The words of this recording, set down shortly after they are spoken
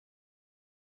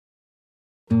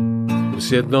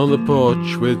sitting on the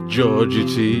porch with Georgie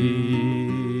T,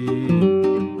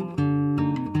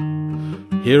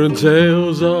 hearing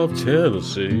tales of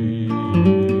Tennessee.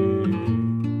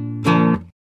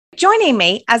 Joining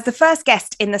me as the first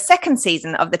guest in the second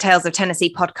season of the Tales of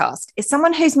Tennessee podcast is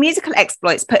someone whose musical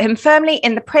exploits put him firmly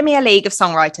in the Premier League of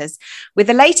songwriters, with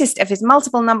the latest of his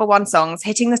multiple number one songs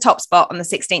hitting the top spot on the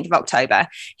 16th of October.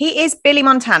 He is Billy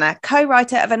Montana,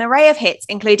 co-writer of an array of hits,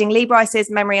 including Lee Brice's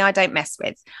Memory I Don't Mess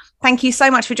With. Thank you so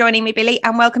much for joining me, Billy,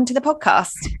 and welcome to the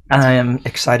podcast. I am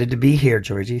excited to be here,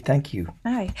 Georgie. Thank you.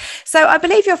 Oh. So I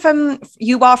believe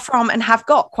you are from and have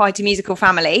got quite a musical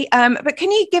family, but can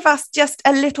you give us just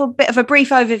a little bit of a brief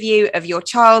overview of your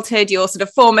childhood, your sort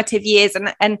of formative years,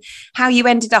 and how you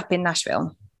ended up in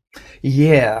Nashville?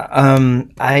 Yeah,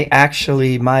 I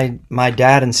actually, my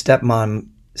dad and stepmom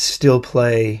still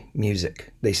play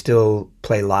music. They still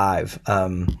play live.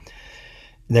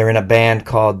 They're in a band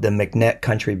called the McNett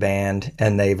Country Band,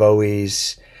 and they've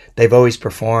always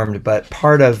performed. But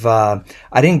part of I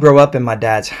didn't grow up in my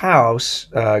dad's house.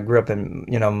 Grew up in,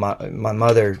 my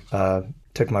mother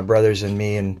took my brothers and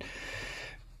me, and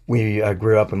we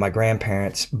grew up with my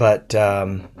grandparents. But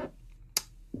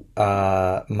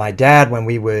my dad, when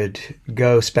we would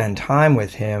go spend time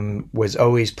with him, was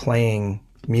always playing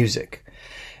music,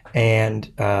 and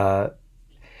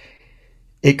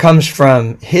it comes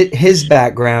from his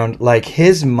background. Like,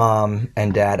 his mom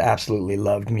and dad absolutely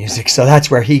loved music, so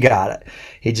that's where he got it.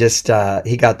 He just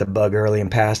he got the bug early and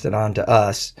passed it on to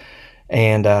us,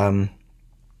 and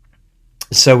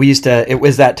so we used to. It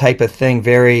was that type of thing,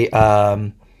 very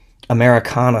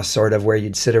Americana sort of, where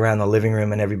you'd sit around the living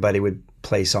room and everybody would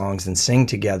play songs and sing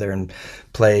together and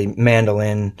play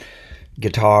mandolin,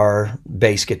 guitar,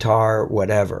 bass guitar,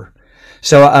 whatever.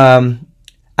 So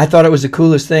I thought it was the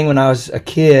coolest thing when I was a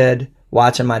kid,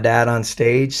 watching my dad on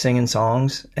stage singing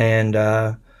songs. And,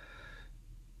 I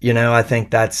think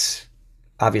that's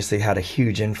obviously had a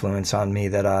huge influence on me,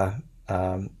 that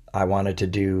I wanted to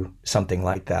do something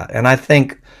like that. And I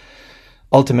think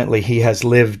ultimately he has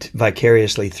lived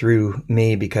vicariously through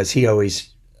me, because he always,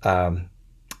 I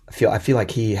feel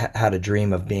like he had a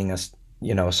dream of being a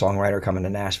songwriter, coming to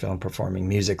Nashville and performing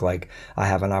music like I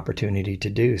have an opportunity to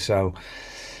do. So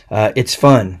it's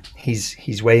fun.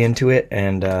 He's way into it,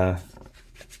 and I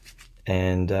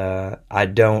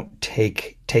don't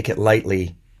take it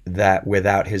lightly that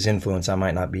without his influence I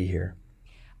might not be here.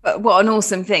 But what an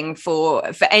awesome thing for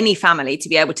any family to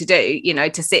be able to do,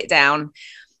 to sit down,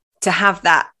 to have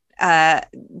that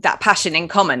passion in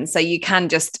common, so you can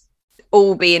just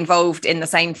all be involved in the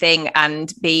same thing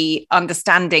and be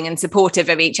understanding and supportive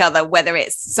of each other, whether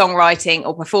it's songwriting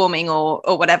or performing or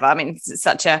whatever. I mean, it's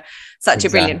such a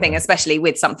brilliant thing, especially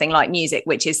with something like music,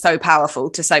 which is so powerful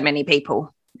to so many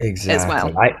people. As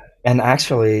well. And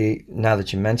actually, now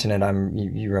that you mention it,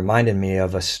 you reminded me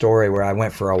of a story where I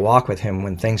went for a walk with him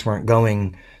when things weren't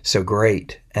going so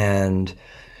great. And,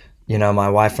 my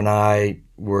wife and I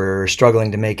were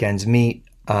struggling to make ends meet.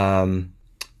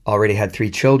 Already had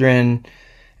 3 children,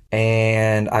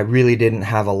 and I really didn't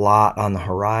have a lot on the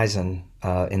horizon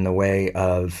in the way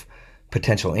of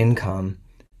potential income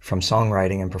from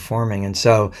songwriting and performing. And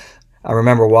so I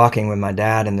remember walking with my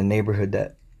dad in the neighborhood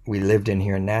that we lived in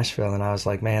here in Nashville, and I was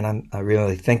like, man, I'm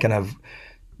really thinking of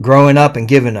growing up and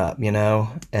giving up,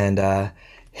 and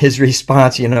his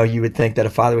response, you would think that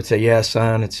a father would say, yeah,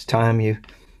 son, it's time you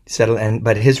settle.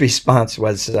 But his response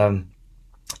was,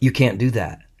 you can't do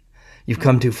that. You've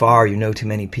come too far. You know too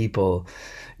many people.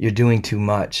 You're doing too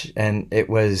much. And I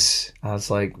was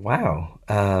like, wow,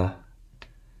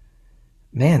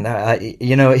 man,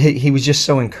 he was just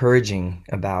so encouraging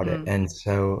about it. And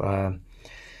so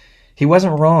he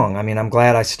wasn't wrong. I mean, I'm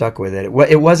glad I stuck with it.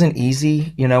 It wasn't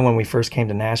easy. When we first came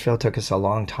to Nashville, it took us a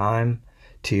long time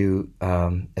to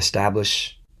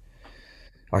establish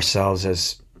ourselves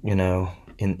as,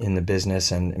 in the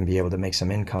business and be able to make some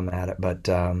income at it. But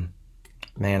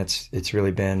man, it's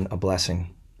really been a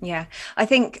blessing. Yeah, I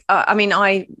think,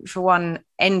 I, for one,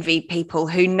 envy people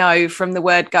who know from the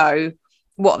word go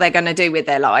what they're going to do with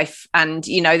their life. And,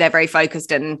 they're very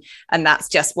focused and that's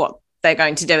just what they're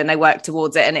going to do, and they work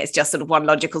towards it. And it's just sort of one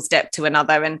logical step to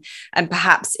another. And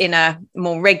perhaps in a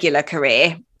more regular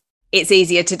career, it's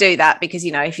easier to do that because,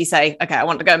 if you say, okay, I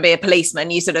want to go and be a policeman,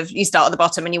 you start at the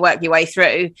bottom and you work your way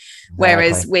through.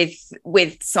 Whereas with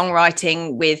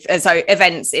songwriting, so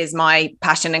events is my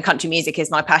passion and country music is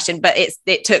my passion, but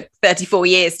it took 34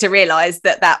 years to realize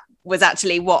that was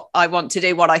actually what I want to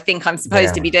do, what I think I'm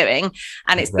supposed to be doing.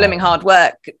 And it's blooming hard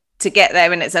work to get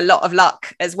there, and it's a lot of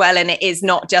luck as well, and it is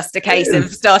not just a case of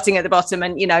starting at the bottom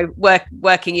and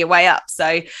working your way up.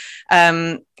 So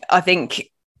I think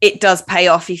it does pay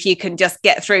off if you can just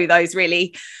get through those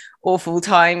really awful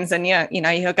times, and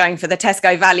you're going for the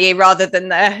Tesco value rather than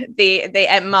the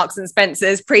M Marks and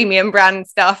Spencer's premium brand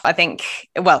stuff. I think,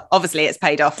 well, obviously it's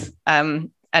paid off,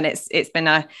 and it's been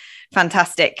a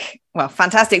fantastic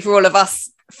for all of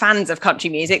us fans of country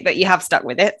music that you have stuck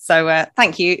with it. So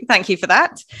thank you for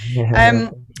that.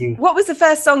 What was the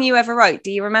first song you ever wrote?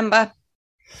 Do you remember?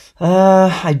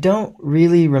 I don't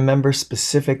really remember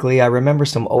specifically. I remember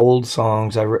some old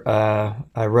songs. I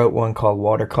wrote one called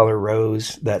Watercolor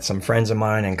Rose that some friends of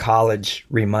mine in college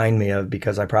remind me of,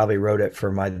 because I probably wrote it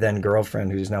for my then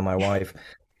girlfriend, who's now my wife.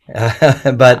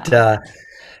 But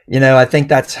I think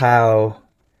that's how.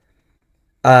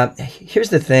 Here's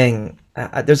the thing.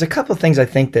 There's a couple of things I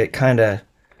think that kind of.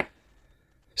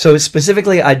 So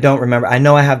specifically, I don't remember. I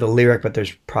know I have the lyric, but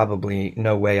there's probably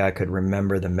no way I could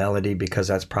remember the melody, because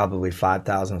that's probably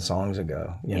 5,000 songs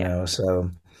ago, you know?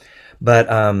 So, but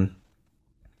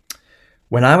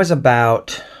when I was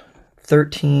about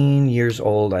 13 years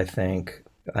old, I think,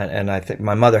 and I think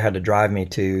my mother had to drive me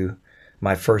to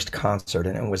my first concert,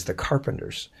 and it was the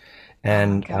Carpenters.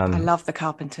 And I love the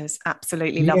Carpenters.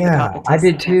 Absolutely love the Carpenters. I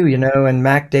did too, and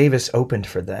Mac Davis opened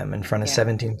for them in front of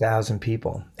 17,000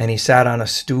 people. And he sat on a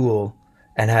stool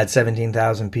and had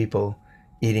 17,000 people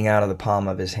eating out of the palm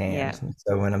of his hand. Yeah.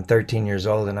 So when I'm 13 years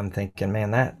old and I'm thinking, man,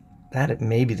 that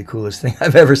may be the coolest thing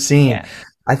I've ever seen. Yeah.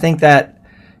 I think that,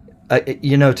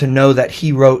 to know that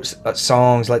he wrote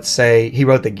songs, let's say he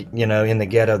wrote In the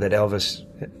Ghetto that Elvis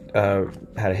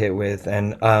had a hit with.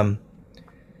 And,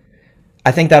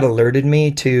 I think that alerted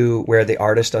me to where the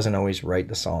artist doesn't always write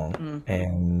the song. Mm.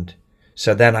 And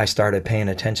so then I started paying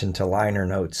attention to liner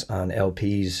notes on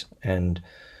LPs and,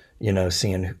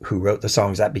 seeing who wrote the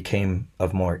songs. That became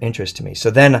of more interest to me.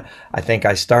 So then I think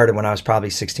I started when I was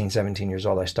probably 16, 17 years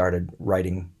old, I started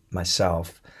writing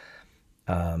myself.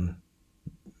 And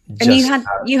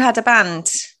you had a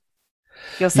band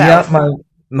yourself? Yeah,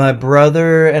 my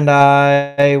brother and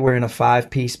I were in a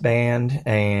 5-piece band,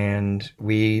 and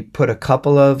we put a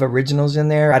couple of originals in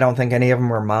there. I don't think any of them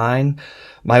were mine.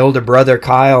 My older brother,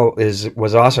 Kyle,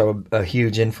 was also a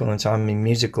huge influence on me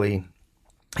musically.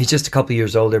 He's just a couple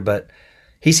years older, but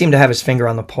he seemed to have his finger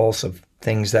on the pulse of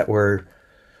things that were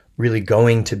really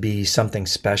going to be something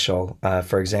special.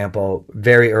 For example,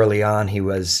 very early on, he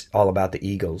was all about the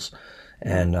Eagles.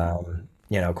 And,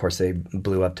 of course, they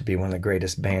blew up to be one of the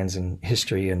greatest bands in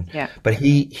history. But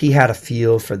he had a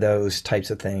feel for those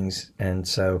types of things. And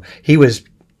so he was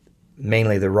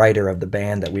mainly the writer of the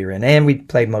band that we were in. And we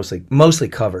played mostly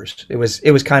covers. It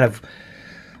was kind of,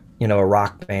 a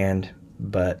rock band,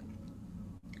 but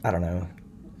I don't know.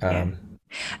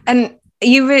 And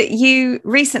you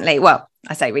recently, well,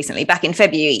 I say recently, back in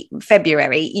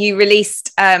February, you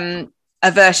released a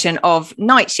version of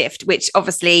Night Shift, which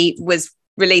obviously was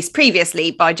released previously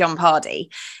by John Pardy.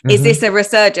 Mm-hmm. Is this a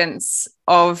resurgence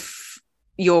of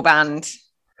your band?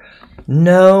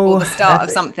 No. Or the start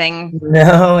of something?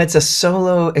 No, it's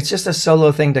just a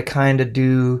solo thing to kind of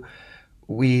do.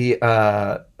 We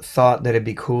thought that it'd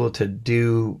be cool to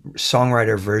do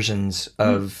songwriter versions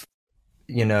of,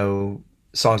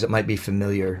 songs that might be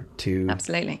familiar to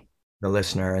absolutely the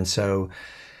listener. And so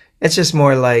it's just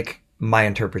more like my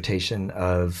interpretation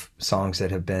of songs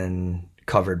that have been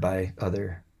covered by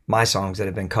my songs that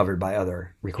have been covered by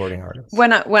other recording artists.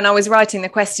 When I was writing the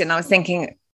question, I was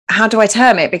thinking, how do I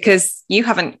term it? Because you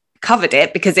haven't covered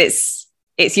it, because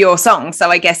it's your song. So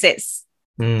I guess it's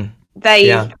it's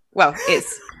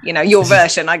your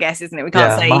version, I guess, isn't it? We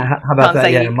can't say. How about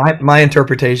that? Yeah, my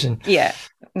interpretation. Yeah,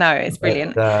 no, it's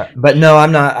brilliant. But no,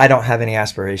 I don't have any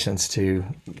aspirations to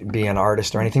be an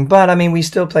artist or anything. But I mean, we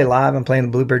still play live. I'm playing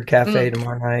the Bluebird Cafe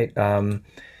tomorrow night.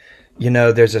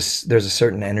 There's a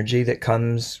certain energy that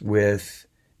comes with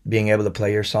being able to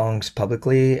play your songs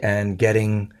publicly and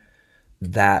getting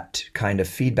that kind of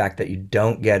feedback that you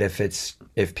don't get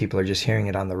if people are just hearing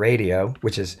it on the radio,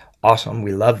 which is awesome.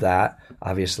 We love that,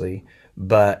 obviously.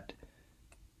 But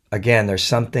again, there's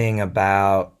something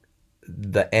about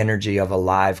the energy of a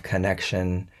live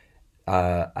connection.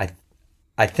 I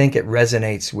think it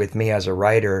resonates with me as a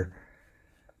writer,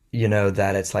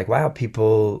 that it's like, wow,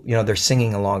 people, they're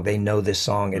singing along. They know this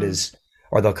song. It is,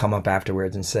 or they'll come up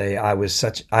afterwards and say, I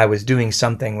was doing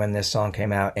something when this song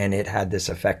came out and it had this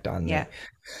effect on me. Yeah.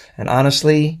 And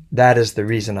honestly, that is the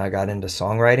reason I got into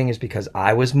songwriting, is because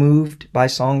I was moved by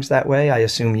songs that way. I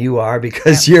assume you are,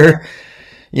 because you're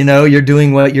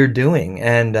doing what you're doing.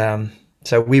 And,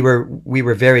 so we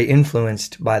were very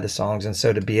influenced by the songs. And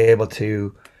so to be able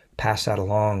to pass that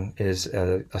along is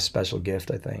a special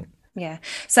gift, I think. Yeah.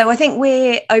 So I think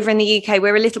we're over in the UK,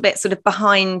 we're a little bit sort of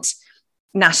behind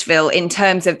Nashville in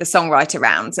terms of the songwriter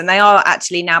rounds, and they are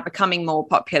actually now becoming more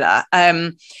popular.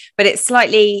 But it's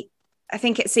slightly, I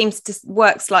think it seems to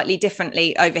work slightly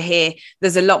differently over here.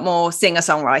 There's a lot more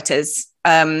singer-songwriters.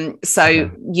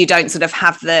 So you don't sort of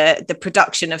have the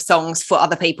production of songs for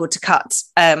other people to cut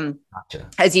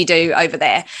as you do over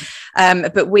there.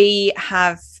 But we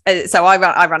have, so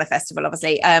I run a festival,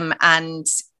 obviously, and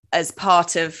as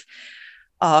part of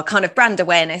our kind of brand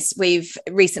awareness, we've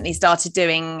recently started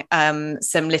doing some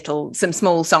small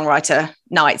songwriter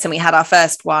nights, and we had our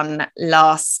first one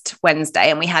last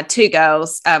Wednesday, and we had two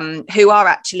girls who are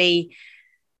actually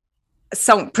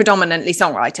predominantly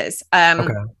songwriters.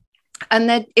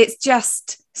 And it's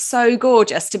just so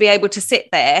gorgeous to be able to sit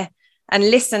there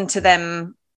and listen to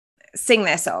them sing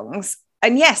their songs.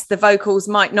 And yes, the vocals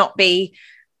might not be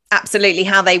absolutely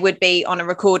how they would be on a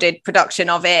recorded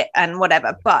production of it and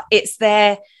whatever, but it's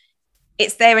their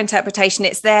interpretation,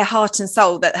 it's their heart and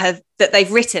soul that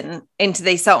they've written into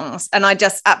these songs. And I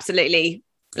just absolutely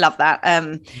love that.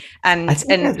 And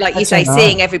like you say,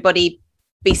 seeing everybody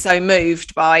be so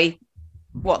moved by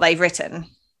what they've written.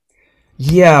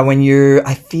 Yeah,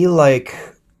 I feel like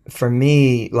for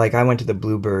me, like I went to the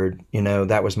Bluebird,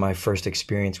 that was my first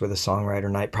experience with a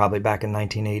songwriter night, probably back in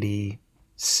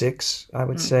 1986, I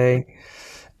would say.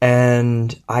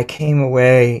 And I came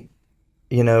away,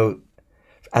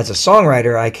 as a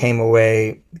songwriter, I came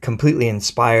away completely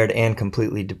inspired and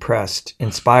completely depressed.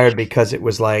 Inspired because it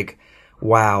was like,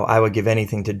 wow, I would give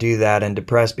anything to do that, and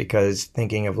depressed because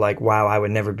thinking of like, wow, I would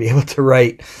never be able to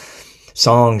write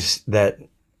songs that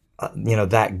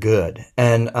that good.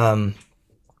 And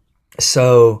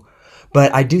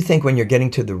but I do think when you're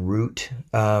getting to the root,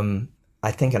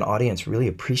 I think an audience really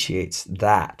appreciates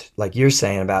that, like you're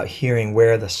saying about hearing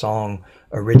where the song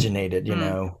originated.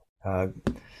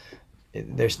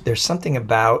 There's something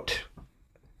about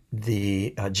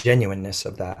the genuineness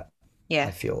of that. I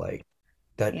feel like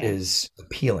that is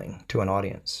appealing to an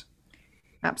audience.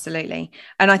 Absolutely.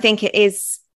 And I think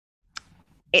it's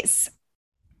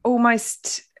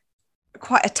almost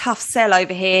quite a tough sell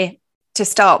over here to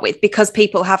start with, because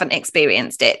people haven't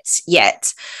experienced it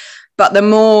yet. But the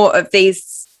more of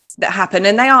these that happen,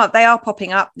 and they are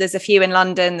popping up. There's a few in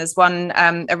London. There's one,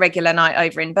 a regular night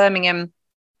over in Birmingham.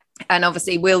 And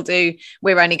obviously we're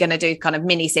only going to do kind of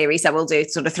mini series. So we'll do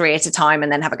sort of 3 at a time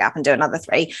and then have a gap and do another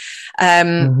 3.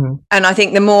 And I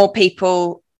think the more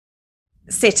people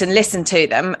sit and listen to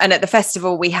them, and at the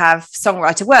festival we have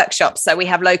songwriter workshops, so we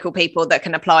have local people that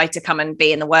can apply to come and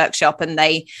be in the workshop, and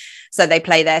they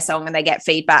play their song and they get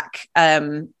feedback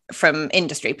from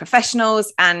industry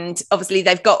professionals, and obviously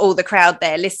they've got all the crowd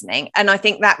there listening, and I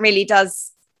think that really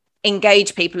does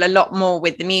engage people a lot more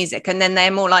with the music, and then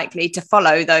they're more likely to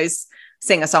follow those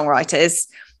singer-songwriters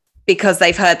because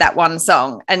they've heard that one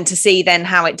song, and to see then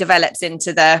how it develops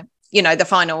into the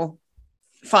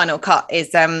final cut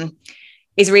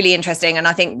is really interesting. And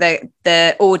I think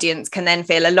the audience can then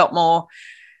feel a lot more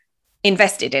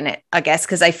invested in it, I guess,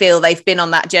 because they feel they've been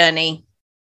on that journey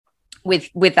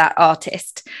with that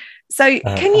artist. So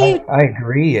can you... I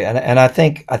agree. And I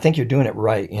think you're doing it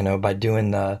right, by doing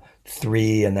the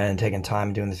 3 and then taking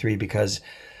time doing the 3, because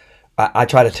I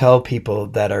try to tell people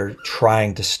that are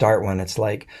trying to start one, it's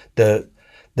like the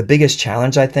biggest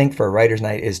challenge, I think, for a writer's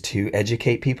night is to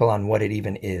educate people on what it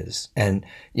even is. And,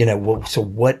 so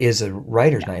what is a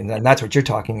writer's night? And that's what you're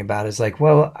talking about, is like,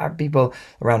 well, our people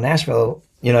around Nashville,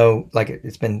 like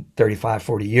it's been 35,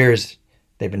 40 years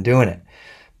they've been doing it.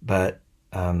 But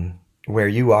where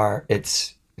you are,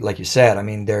 it's like you said, I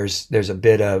mean, there's a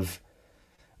bit of,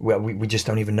 well, we just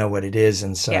don't even know what it is.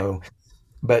 And so,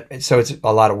 so it's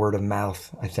a lot of word of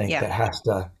mouth, I think, that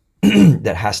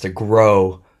has to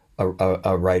grow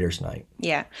a writer's night.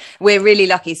 Yeah, we're really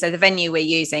lucky. So the venue we're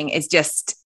using is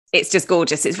just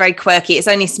gorgeous. It's very quirky. It's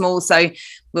only small, so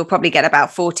we'll probably get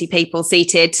about 40 people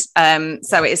seated.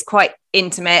 So it is quite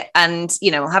intimate, and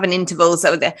we'll have an interval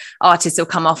so the artists will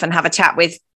come off and have a chat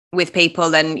with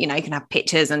people, and you can have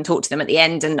pictures and talk to them at the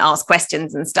end and ask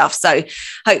questions and stuff. So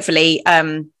hopefully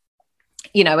it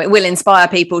will inspire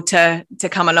people to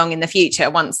come along in the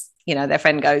future once their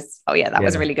friend goes, oh yeah, that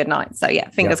was a really good night. So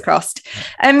fingers crossed.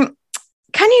 Can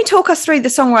you talk us through the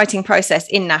songwriting process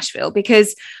in Nashville?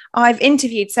 Because I've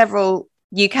interviewed several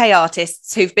UK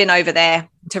artists who've been over there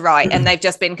to write, and they've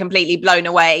just been completely blown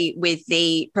away with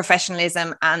the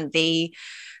professionalism and the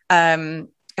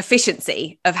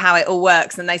efficiency of how it all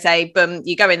works. And they say, boom,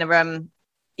 you go in the room,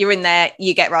 you're in there,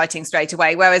 you get writing straight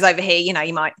away. Whereas over here,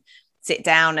 you might sit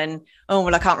down and, oh,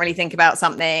 well, I can't really think about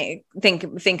something, think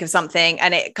of something.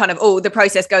 And it kind of, the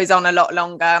process goes on a lot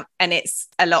longer, and it's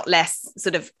a lot less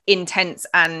sort of intense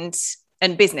and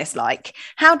and businesslike.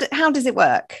 How does it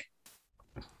work?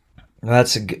 Well,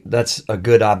 that's a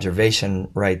good observation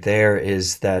right there.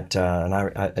 Is that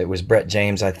it was Brett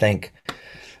James, I think,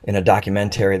 in a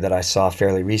documentary that I saw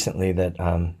fairly recently that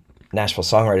Nashville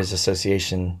Songwriters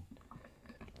Association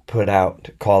put out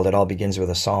called "It All Begins with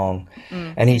a Song,"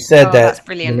 and he said that that's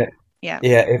brilliant. Yeah.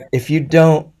 If you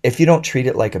don't treat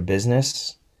it like a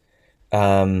business,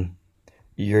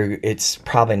 it's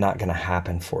probably not going to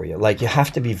happen for you. Like, you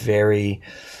have to be very.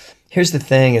 Here's the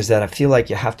thing: is that I feel like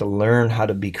you have to learn how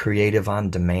to be creative on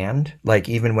demand, like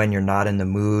even when you're not in the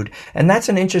mood. And that's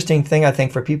an interesting thing, I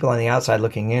think, for people on the outside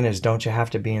looking in, is don't you have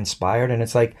to be inspired? And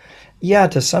it's like, yeah,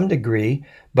 to some degree,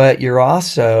 but you're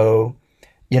also,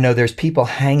 there's people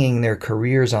hanging their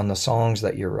careers on the songs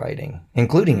that you're writing,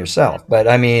 including yourself. But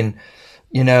I mean,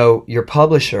 your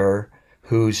publisher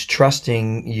who's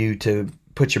trusting you to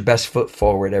put your best foot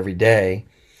forward every day,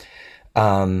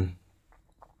 and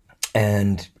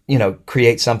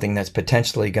create something that's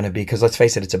potentially going to be, because let's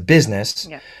face it, it's a business.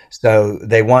 Yeah. So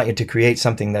they want you to create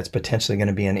something that's potentially going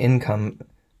to be an income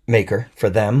maker for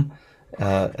them.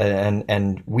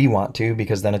 And we want to,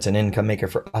 because then it's an income maker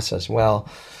for us as well.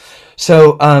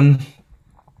 So,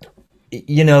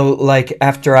 like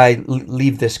after I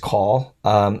leave this call,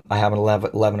 I have an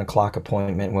 11 o'clock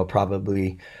appointment.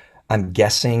 I'm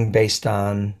guessing based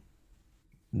on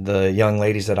the young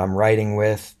ladies that I'm writing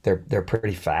with, they're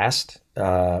pretty fast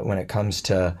when it comes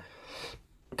to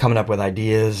coming up with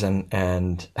ideas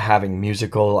and having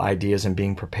musical ideas and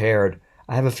being prepared.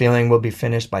 I have a feeling we'll be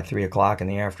finished by 3 o'clock in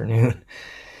the afternoon,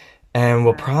 and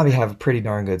we'll probably have a pretty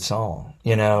darn good song,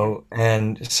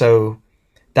 And so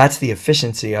that's the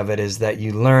efficiency of it, is that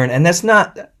you learn, and that's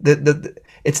not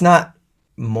it's not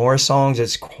more songs,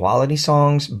 it's quality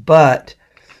songs, but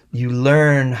you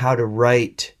learn how to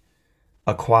write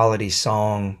a quality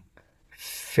song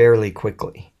fairly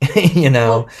quickly,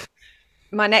 Well,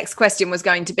 my next question was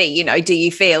going to be, do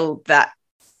you feel that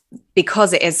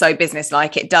because it is so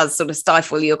businesslike, it does sort of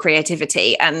stifle your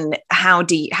creativity? And how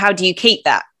do you keep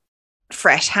that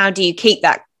fresh? How do you keep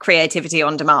that creativity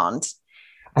on demand?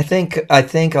 I think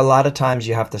a lot of times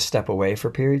you have to step away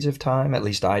for periods of time. At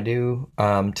least I do,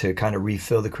 to kind of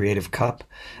refill the creative cup.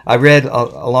 I read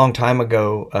a long time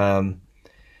ago.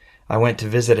 I went to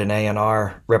visit an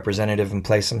A&R representative and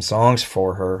play some songs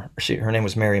for her. Her name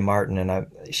was Mary Martin, and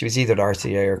she was either at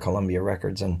RCA or Columbia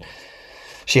Records, and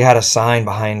she had a sign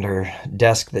behind her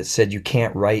desk that said, "You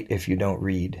can't write if you don't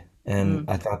read." And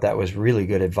I thought that was really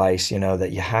good advice,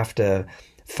 that you have to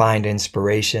find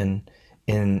inspiration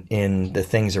in the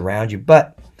things around you.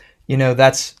 But,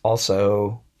 that's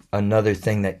also another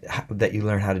thing that you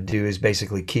learn how to do, is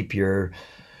basically keep your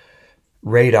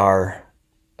radar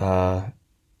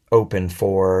open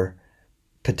for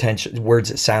potential words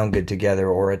that sound good together,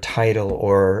 or a title,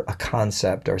 or a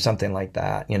concept, or something like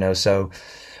that. So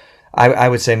I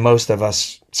would say most of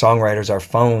us songwriters, our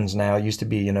phones now, used to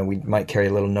be, we might carry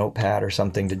a little notepad or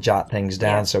something to jot things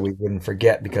down so we wouldn't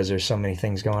forget, because there's so many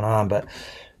things going on. But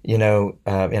in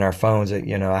our phones,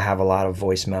 I have a lot of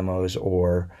voice memos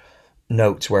or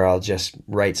notes where I'll just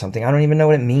write something. I don't even know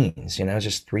what it means,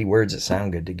 just 3 words that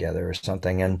sound good together or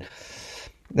something. And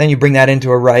then you bring that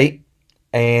into a write,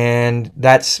 and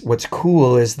that's what's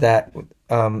cool, is that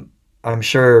I'm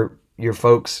sure your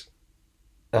folks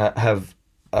have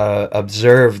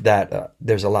observed that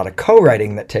there's a lot of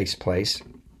co-writing that takes place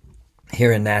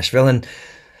here in Nashville, and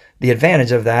the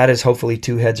advantage of that is hopefully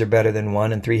 2 heads are better than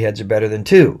 1 and 3 heads are better than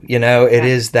 2. It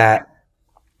is that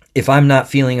if I'm not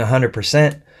feeling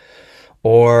 100%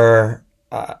 or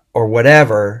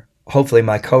whatever, hopefully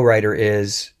my co-writer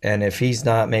is, and if he's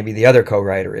not, maybe the other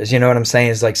co-writer is. You know what I'm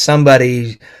saying? It's like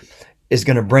somebody is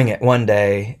going to bring it one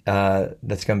day,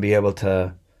 that's going to be able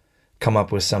to come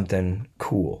up with something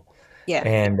cool. Yeah.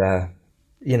 And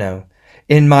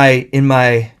in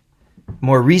my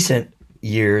more recent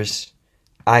years,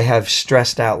 I have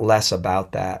stressed out less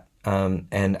about that,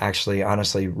 and actually,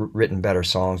 honestly, written better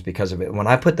songs because of it. When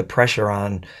I put the pressure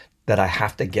on that I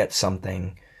have to get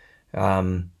something,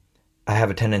 I have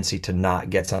a tendency to not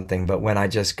get something. But when I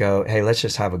just go, hey, let's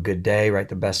just have a good day, write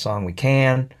the best song we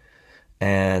can,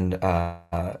 and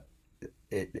I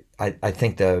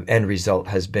think the end result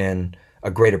has been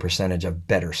a greater percentage of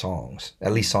better songs,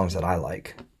 at least songs that I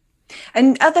like.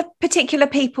 And other particular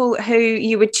people who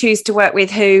you would choose to work with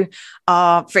who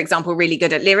are, for example, really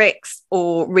good at lyrics,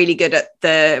 or really good at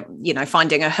the,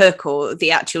 finding a hook or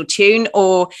the actual tune?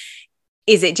 Or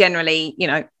is it generally,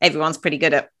 everyone's pretty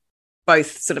good at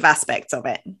both sort of aspects of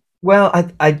it? Well,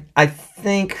 I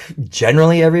think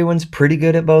generally everyone's pretty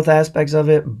good at both aspects of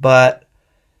it, but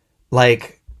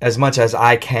like as much as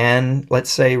I can, let's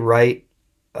say, write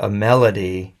a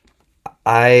melody,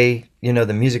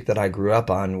 the music that I grew up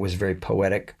on was very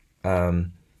poetic.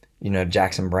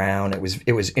 Jackson Browne,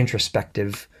 it was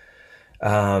introspective.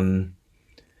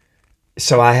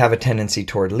 So I have a tendency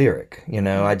toward lyric,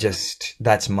 my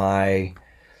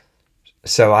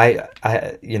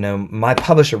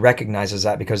publisher recognizes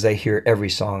that because they hear every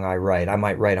song I write. I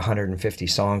might write 150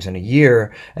 songs in a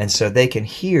year. And so they can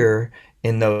hear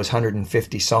in those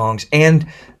 150 songs, and,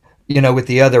 with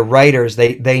the other writers,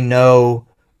 they know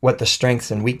what the strengths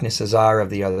and weaknesses are of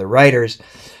the other writers.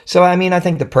 So, I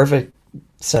think the perfect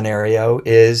scenario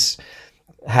is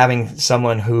having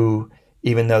someone who,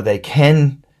 even though they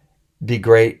can be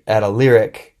great at a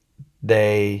lyric,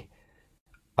 they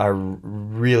are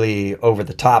really over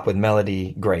the top with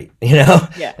melody great,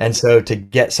 Yeah. And so to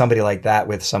get somebody like that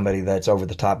with somebody that's over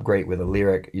the top great with a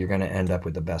lyric, you're going to end up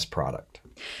with the best product.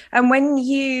 And when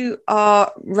you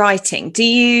are writing, do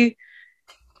you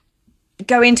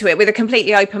go into it with a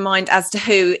completely open mind as to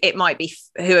who it might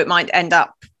end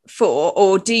up for,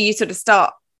 or do you sort of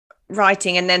start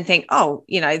writing and then think, oh,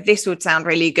 this would sound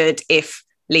really good if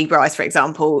Lee Brice, for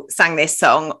example, sang this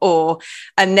song,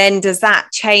 and then does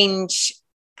that change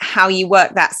how you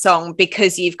work that song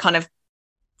because you've kind of,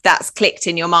 that's clicked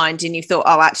in your mind and you've thought,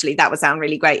 oh, actually that would sound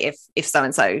really great if so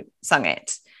and so sung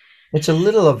it? It's a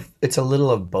little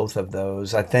of both of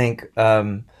those. I think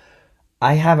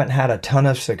I haven't had a ton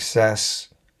of success,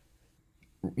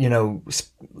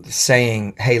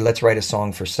 saying, hey, let's write a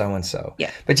song for so and so.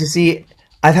 Yeah. But you see,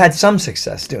 I've had some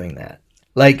success doing that.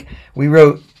 Like, we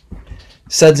wrote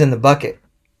Suds in the Bucket.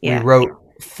 Yeah. We wrote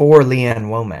for Leanne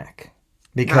Womack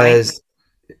because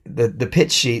the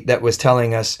pitch sheet that was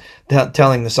telling the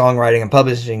songwriting and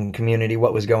publishing community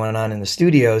what was going on in the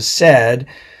studios said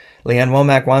Leanne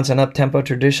Womack wants an up-tempo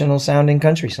traditional sounding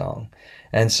country song.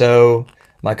 And so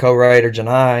my co-writer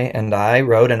Janai and I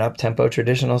wrote an up-tempo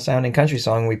traditional sounding country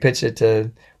song. We pitched it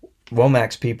to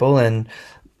Womack's people, and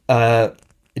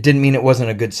it didn't mean it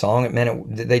wasn't a good song. It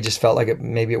meant they just felt like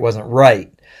maybe it wasn't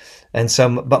right. And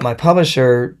so, but my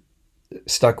publisher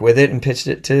stuck with it and pitched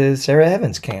it to Sarah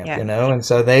Evans' camp, and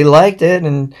so they liked it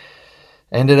and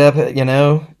ended up,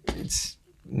 it's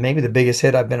maybe the biggest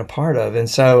hit I've been a part of. And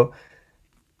so,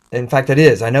 in fact, it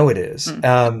is. I know it is.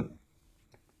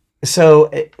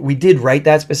 We did write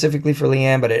that specifically for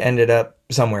Leanne, but it ended up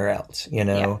somewhere else,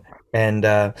 And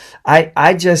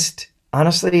I just,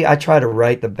 honestly, I try to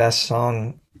write the best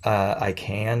song I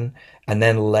can and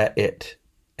then let it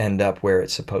end up where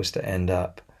it's supposed to end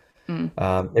up.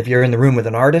 If you're in the room with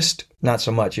an artist, not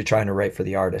so much. You're trying to write for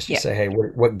the artist. You say, hey,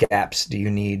 what gaps do you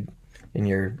need in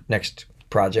your next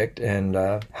project, and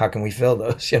how can we fill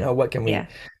those? What can we... Yeah.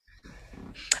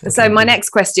 So my next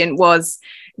question was,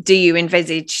 do you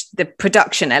envisage the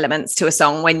production elements to a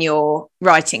song when you're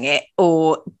writing it,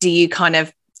 or do you kind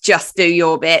of just do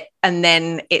your bit and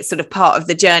then it's sort of part of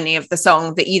the journey of the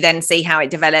song that you then see how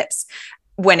it develops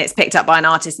when it's picked up by an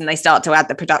artist and they start to add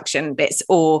the production bits?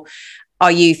 Or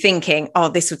are you thinking, oh,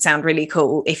 this would sound really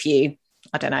cool if you,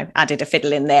 I don't know, added a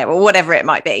fiddle in there, or whatever it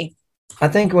might be? I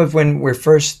think when we're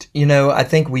first, I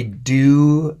think we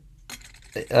do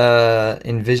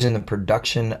envision the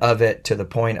production of it to the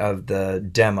point of the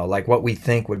demo, like what we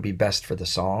think would be best for the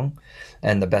song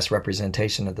and the best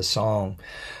representation of the song.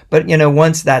 But,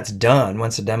 once that's done,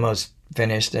 once the demo's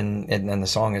finished and the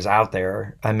song is out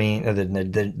there,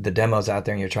 the demo's out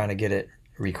there and you're trying to get it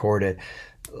recorded,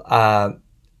 I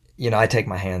take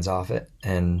my hands off it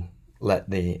and let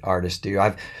the artist do.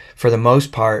 For the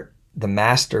most part, the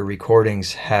master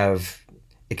recordings have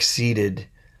exceeded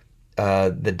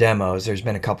the demos. There's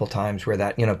been a couple times where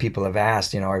that, people have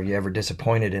asked, are you ever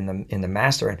disappointed in the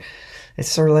master? And it's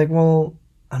sort of like, well,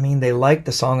 they like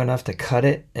the song enough to cut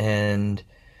it, and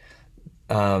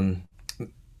even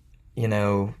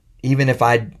if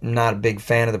I'm not a big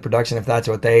fan of the production, if that's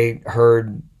what they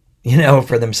heard,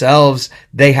 for themselves,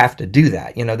 they have to do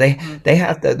that. They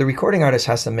have to, the recording artist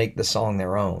has to make the song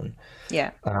their own.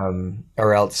 Yeah.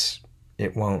 Or else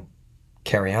it won't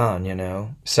carry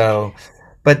on, So,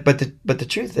 but the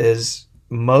truth is,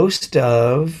 from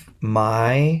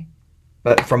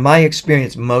my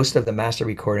experience, most of the master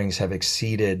recordings have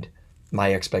exceeded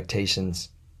my expectations.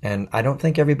 And I don't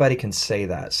think everybody can say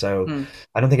that. So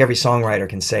I don't think every songwriter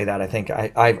can say that. I think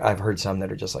I've heard some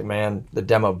that are just like, man, the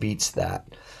demo beats that.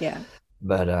 Yeah.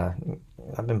 But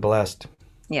I've been blessed.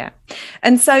 Yeah.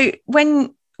 And so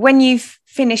when you've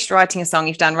finished writing a song,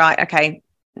 you've done, right, okay,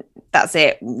 that's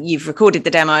it. You've recorded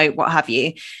the demo, what have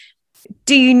you.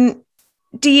 Do you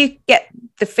get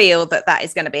the feel that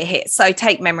is going to be a hit? So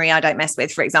take Memory I Don't Mess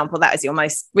With, for example. That is your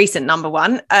most recent number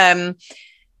one.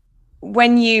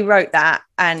 when you wrote that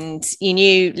and you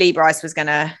knew Lee Brice was going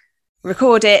to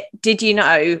record it, did you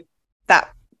know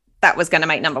that that was going to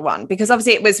make number one? Because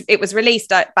obviously it was released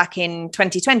back in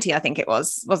 2020, I think it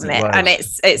was, wasn't it? And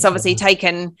it's obviously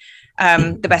taken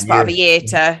the best part of a year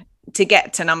to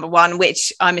get to number one,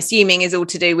 which I'm assuming is all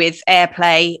to do with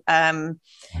airplay and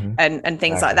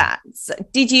things like that. So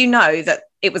did you know that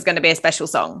it was going to be a special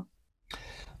song?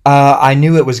 I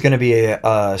knew it was going to be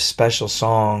a special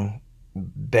song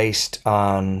based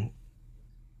on,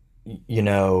 you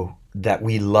know, that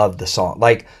we loved the song.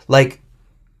 Like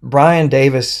Brian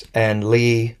Davis and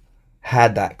Lee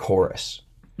had that chorus.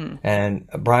 And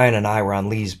Brian and I were on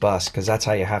Lee's bus, because that's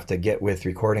how you have to get with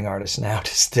recording artists now,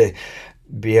 just to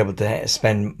be able to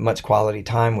spend much quality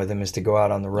time with them, is to go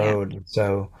out on the road. Yeah.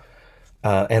 So,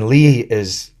 and Lee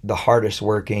is the hardest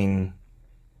working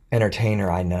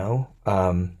entertainer I know.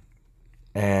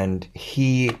 And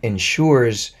he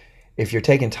ensures, if you're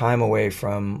taking time away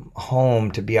from home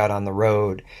to be out on the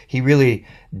road, he really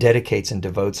dedicates and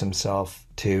devotes himself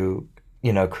to,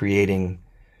 you know, creating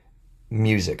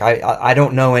music. I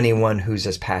don't know anyone who's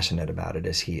as passionate about it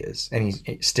as he is. And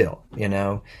he's still, you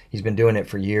know, he's been doing it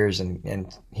for years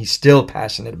and he's still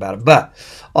passionate about it. But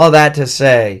all that to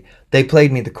say, they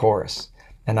played me the chorus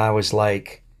and I was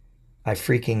like, I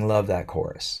freaking love that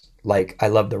chorus. Like, I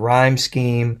love the rhyme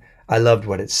scheme. I loved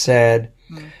what it said.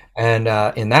 And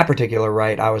in that particular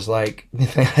write, I was like,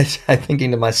 I'm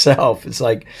thinking to myself, it's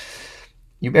like,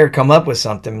 you better come up with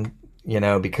something, you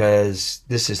know, because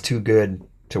this is too good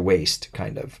to waste,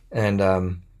 kind of.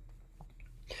 And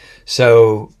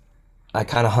so I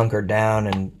kind of hunkered down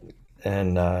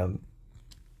and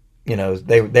you know,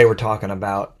 they were talking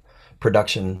about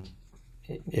production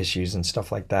issues and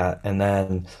stuff like that. And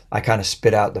then I kind of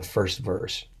spit out the first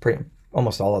verse,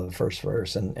 almost all of the first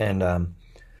verse. And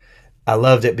I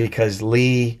loved it because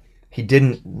Lee, he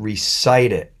didn't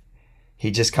recite it.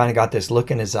 He just kind of got this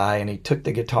look in his eye and he took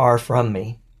the guitar from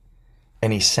me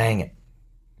and he sang it.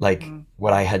 Like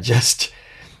what I had just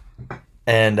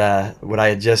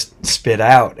spit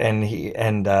out,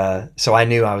 and so I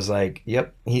knew, I was like,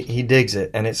 yep, he digs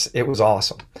it, and it was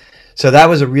awesome. So that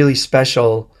was a really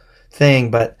special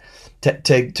thing. But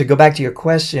to go back to your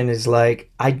question, is like,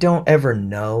 I don't ever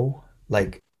know,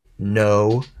 like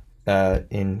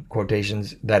in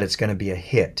quotations, that it's going to be a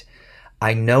hit.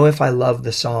 I know if I love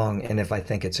the song and if I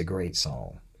think it's a great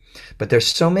song. But there's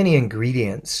so many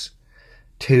ingredients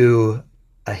to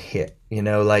a hit, you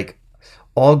know, like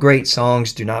all great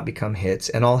songs do not become hits,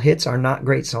 and all hits are not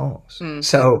great songs.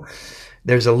 So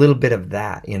there's a little bit of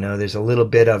that, you know, there's a little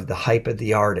bit of the hype of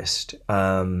the artist,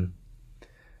 the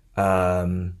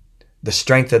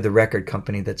strength of the record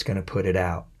company that's going to put it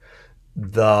out,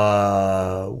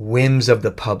 the whims of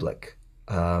the public,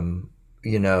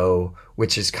 you know,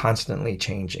 which is constantly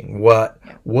changing.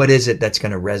 What is it that's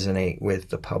going to resonate with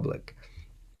the public?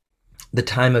 The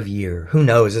time of year, who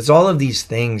knows? It's all of these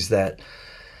things that,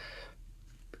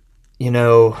 you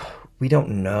know, we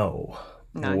don't know.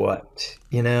 What,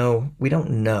 you know, we don't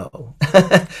know.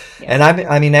 And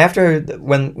I mean, after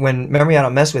when Memory I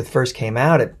Don't Mess With first came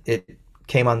out, it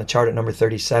came on the chart at number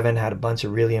 37, had a bunch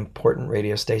of really important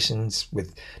radio stations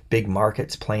with big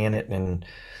markets playing it, and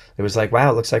it was like, wow,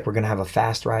 it looks like we're going to have a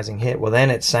fast rising hit. Well, then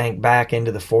it sank back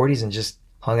into the 40s and just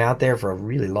hung out there for a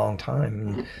really long time.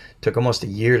 And took almost a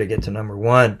year to get to number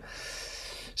one.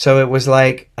 So it was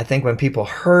like, I think when people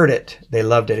heard it, they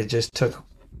loved it. It just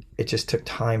took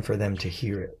time for them to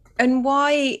hear it. And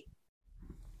why?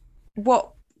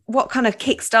 What kind of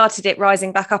kick-started it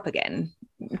rising back up again?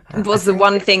 Was the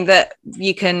one thing that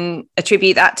you can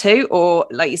attribute that to, or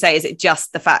like you say, is it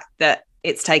just the fact that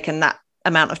it's taken that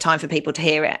amount of time for people to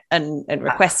hear it and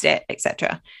request it,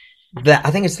 etc.?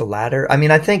 I think it's the latter. I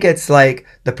mean, I think it's like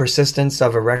the persistence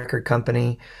of a record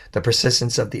company, the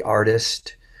persistence of the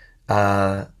artist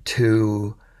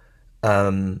to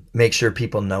make sure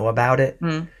people know about it.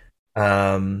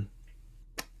 And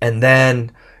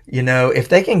then, you know, if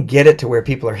they can get it to where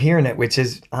people are hearing it, which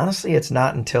is honestly, it's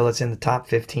not until it's in the top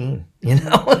 15, you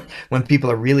know, when people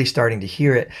are really starting to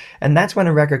hear it. And that's when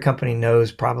a record company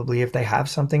knows probably if they have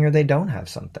something or they don't have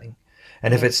something.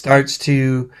 And if it starts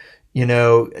to, you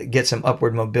know, get some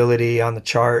upward mobility on the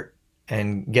chart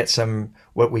and get some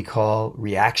what we call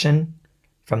reaction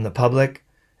from the public,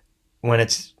 when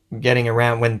it's getting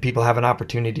around, when people have an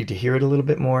opportunity to hear it a little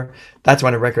bit more, that's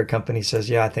when a record company says,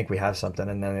 yeah, I think we have something.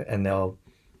 And they'll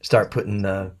start putting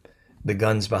the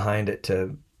guns behind it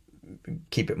to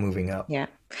keep it moving up. Yeah.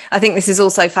 I think this is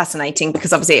also fascinating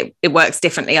because obviously it works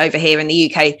differently over here in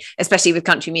the UK, especially with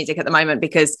country music at the moment,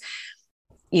 because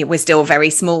we're still a very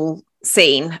small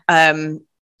scene. And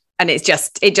and it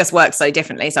just works so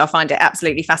differently. So I find it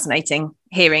absolutely fascinating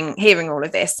hearing all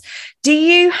of this. Do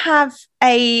you have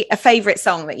a favorite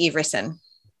song that you've written?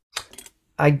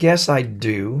 I guess I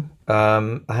do.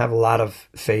 I have a lot of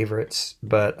favorites,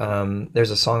 but there's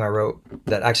a song I wrote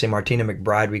that actually Martina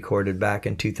McBride recorded back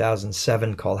in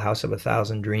 2007 called House of a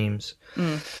Thousand Dreams.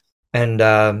 And,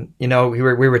 we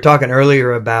were talking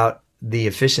earlier about the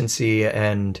efficiency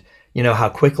and, how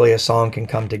quickly a song can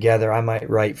come together. I might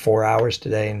write 4 hours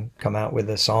today and come out with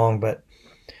a song, but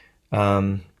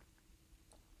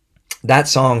that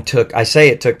song took me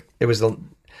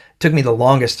the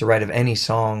longest to write of any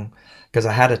song, because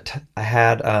I had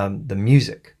the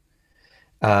music.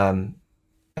 Ilya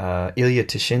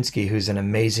Tishinsky, who's an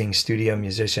amazing studio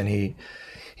musician.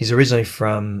 He's originally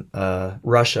from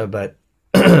Russia, but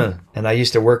and I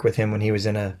used to work with him when he was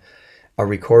in a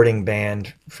recording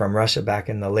band from Russia back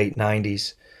in the late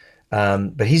 90s.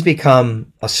 But he's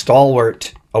become a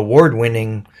stalwart,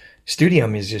 award-winning studio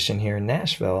musician here in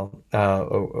Nashville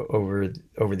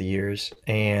over the years.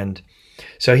 And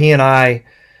so he and I,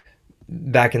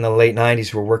 back in the late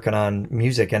 90s, were working on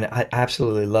music, and I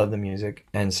absolutely love the music.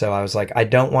 And so I was like, I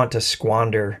don't want to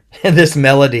squander this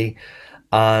melody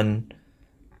on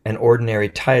an ordinary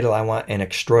title. I want an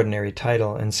extraordinary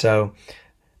title. And so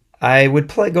I would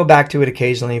go back to it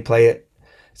occasionally, play it.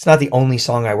 It's not the only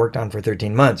song I worked on for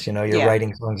 13 months. You're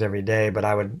writing songs every day, but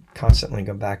I would constantly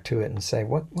go back to it and say,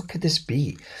 what could this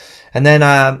be? And then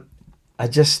I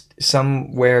just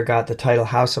somewhere got the title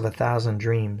House of a Thousand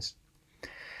Dreams.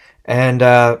 And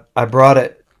I brought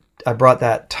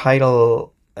that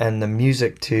title and the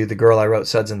music to the girl I wrote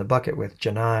Suds in the Bucket with,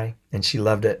 Janai, and she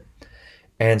loved it.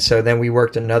 And so then we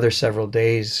worked another several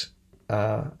days,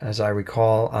 as I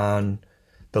recall, on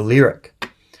the lyric.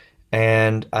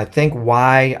 And I think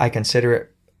why I consider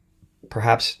it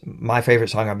perhaps my favorite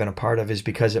song I've been a part of is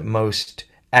because it most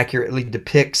accurately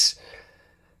depicts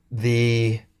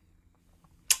my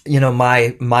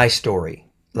story.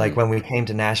 Like when we came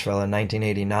to Nashville in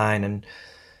 1989, and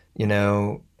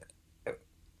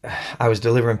I was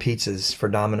delivering pizzas for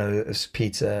Domino's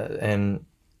Pizza, and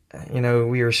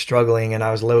we were struggling, and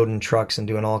I was loading trucks and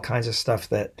doing all kinds of stuff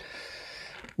that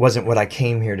wasn't what I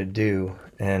came here to do.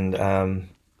 And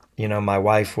my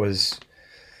wife was,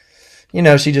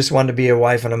 she just wanted to be a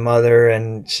wife and a mother,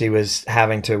 and she was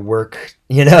having to work,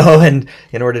 and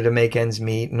in order to make ends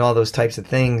meet and all those types of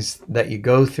things that you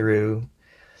go through.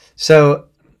 So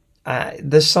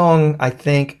this song, I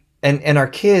think, and our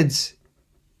kids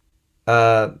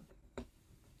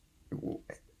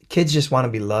just want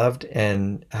to be loved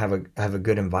and have a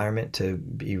good environment to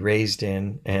be raised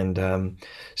in. And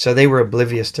so they were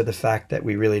oblivious to the fact that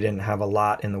we really didn't have a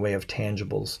lot in the way of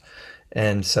tangibles.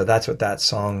 And so that's what that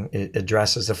song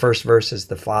addresses. The first verse is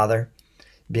the father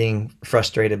being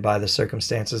frustrated by the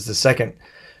circumstances. The second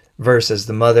verse is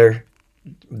the mother's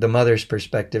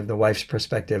perspective, the wife's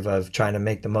perspective of trying to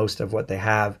make the most of what they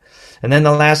have. And then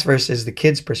the last verse is the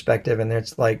kid's perspective, and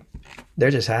it's like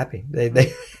they're just happy.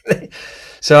 They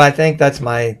So I think that's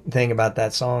my thing about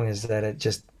that song, is that it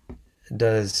just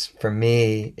does, for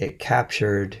me, it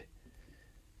captured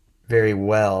very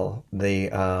well the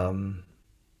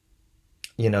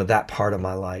that part of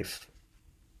my life.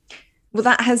 Well,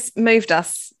 that has moved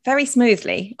us very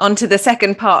smoothly onto the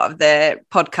second part of the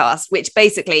podcast, which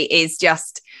basically is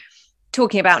just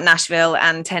talking about Nashville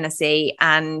and Tennessee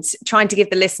and trying to give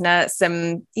the listener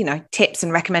some, tips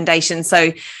and recommendations.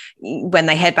 So when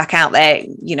they head back out there,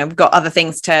 we've got other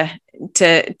things to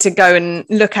go and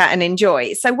look at and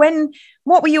enjoy. So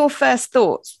what were your first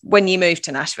thoughts when you moved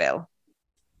to Nashville?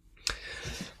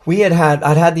 I'd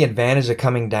had the advantage of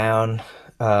coming down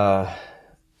a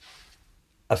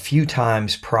few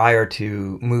times prior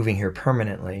to moving here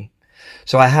permanently.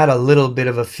 So I had a little bit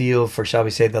of a feel for, shall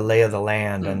we say, the lay of the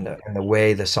land and the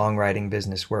way the songwriting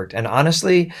business worked. And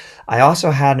honestly, I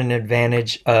also had an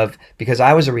advantage because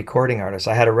I was a recording artist.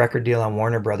 I had a record deal on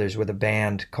Warner Brothers with a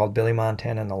band called Billy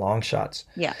Montana and the Long Shots.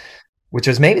 Yeah. Which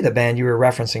was maybe the band you were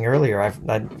referencing earlier.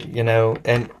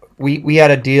 And we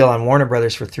had a deal on Warner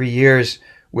Brothers for 3 years,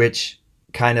 which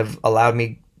kind of allowed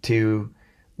me to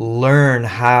learn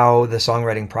how the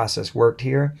songwriting process worked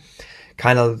here.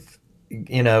 Kind of,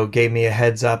 gave me a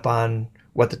heads up on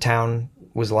what the town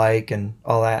was like and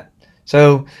all that.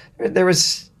 So I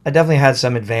definitely had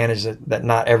some advantage that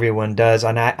not everyone does.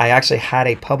 And I actually had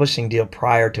a publishing deal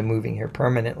prior to moving here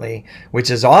permanently, which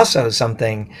is also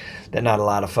something that not a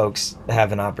lot of folks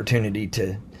have an opportunity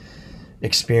to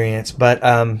experience. But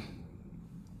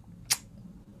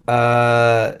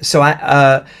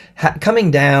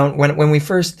coming down, when we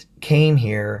first came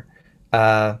here,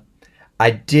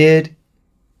 I did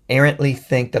errantly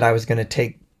think that I was going to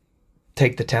take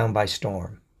take the town by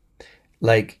storm.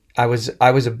 Like I was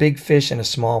a big fish in a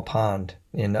small pond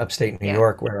in upstate New Yeah.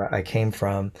 York where I came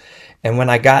from. And when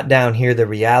I got down here, the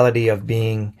reality of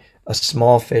being a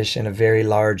small fish in a very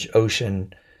large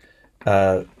ocean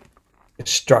uh,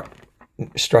 struck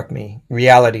struck me.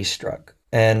 Reality struck.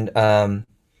 And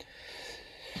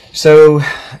so,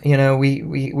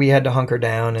 we had to hunker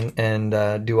down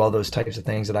and do all those types of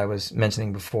things that I was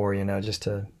mentioning before, just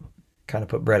to kind of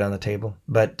put bread on the table.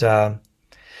 But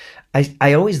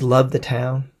I always loved the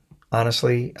town,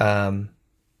 honestly.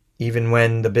 Even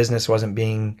when the business wasn't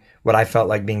being what I felt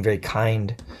like being very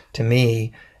kind to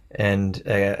me and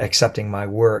accepting my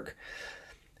work,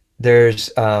 there's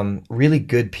really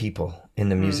good people in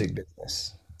the music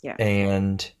business. Yeah.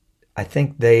 And I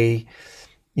think they,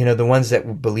 the ones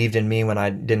that believed in me when I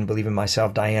didn't believe in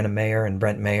myself, Diana Mayer and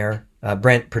Brent Mayer.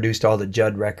 Brent produced all the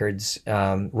Judd records,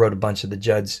 wrote a bunch of the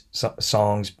Judd's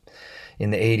songs in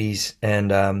the 80s,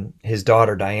 and his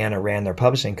daughter Diana ran their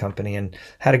publishing company and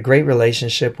had a great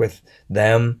relationship with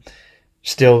them.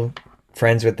 Still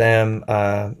friends with them,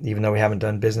 even though we haven't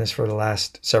done business for the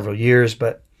last several years.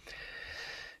 But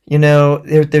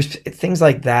there's things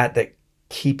like that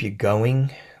keep you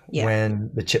going Yeah.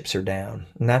 when the chips are down,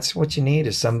 and that's what you need,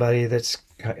 is somebody that's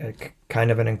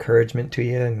kind of an encouragement to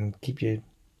you and keep you.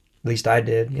 At least I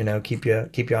did, keep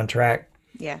you on track.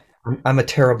 Yeah. I'm a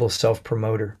terrible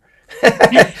self-promoter.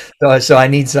 So I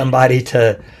need somebody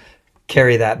to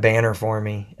carry that banner for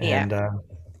me. And,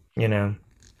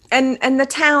 And the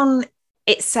town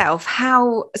itself,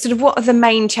 how sort of what are the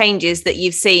main changes that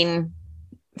you've seen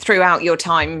throughout your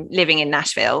time living in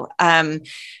Nashville?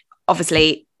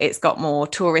 Obviously, it's got more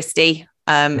touristy.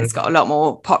 It's got a lot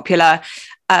more popular.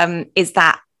 Is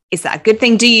that a good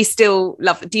thing? Do you still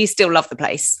love the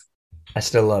place? I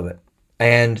still love it.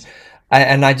 And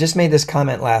I just made this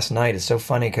comment last night. It's so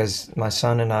funny because my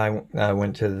son and I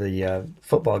went to the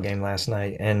football game last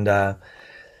night, and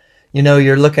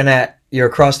you're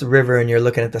across the river and you're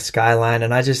looking at the skyline,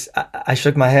 and I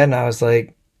shook my head and I was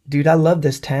like, dude, I love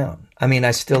this town. I mean,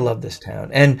 I still love this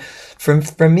town. And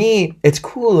for me, it's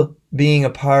cool being a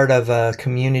part of a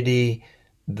community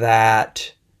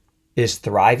that is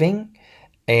thriving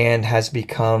and has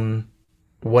become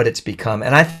what it's become.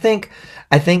 And I think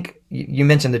you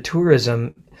mentioned the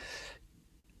tourism.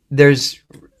 There's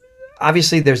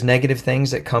negative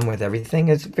things that come with everything.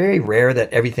 It's very rare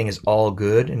that everything is all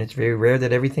good, and it's very rare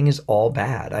that everything is all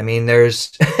bad. I mean,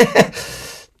 there's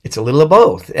it's a little of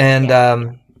both.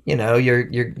 And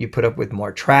you put up with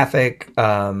more traffic.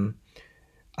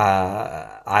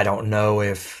 I don't know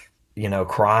if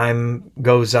crime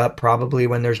goes up probably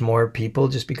when there's more people,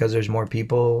 just because there's more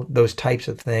people, those types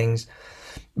of things.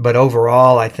 But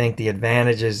overall, I think the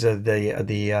advantages of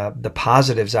the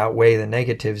positives outweigh the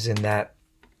negatives, in that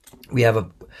we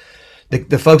have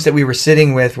the folks that we were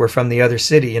sitting with were from the other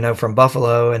city, from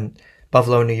Buffalo,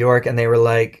 New York, and they were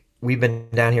like, we've been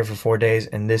down here for 4 days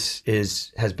and this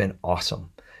has been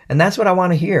awesome. And that's what I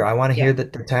want to hear. I want to hear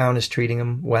that the town is treating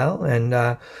them well, and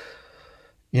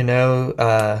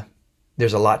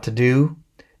there's a lot to do.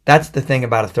 That's the thing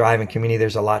about a thriving community.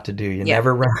 There's a lot to do. You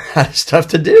never run out of stuff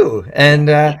to do.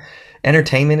 And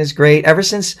entertainment is great. Ever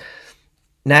since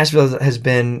Nashville has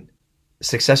been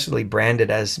successfully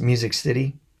branded as Music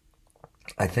City,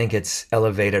 I think it's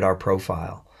elevated our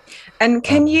profile. And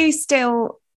do you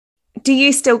still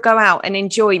go out and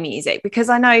enjoy music? Because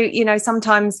I know,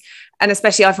 sometimes, and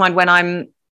especially I find when I'm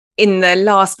in the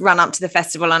last run up to the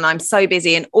festival and I'm so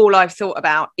busy and all I've thought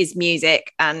about is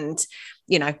music and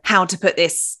how to put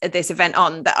this event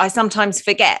on, that I sometimes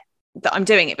forget that I'm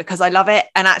doing it because I love it.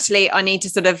 And actually I need to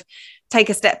sort of take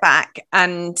a step back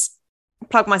and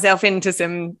plug myself into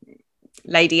some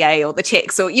Lady A or the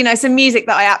Chicks, or some music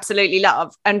that I absolutely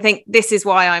love, and think this is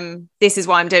why I'm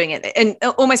doing it, and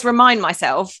almost remind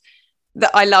myself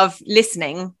that I love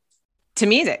listening to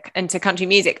music and to country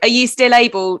music. Are you still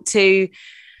able to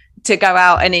go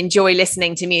out and enjoy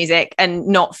listening to music and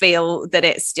not feel that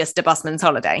it's just a busman's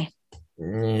holiday?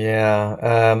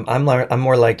 Yeah, I'm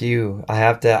more like you. I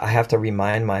have to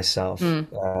remind myself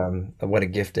what a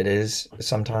gift it is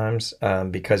sometimes,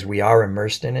 because we are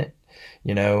immersed in it,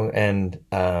 and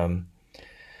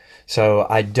so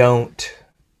I don't.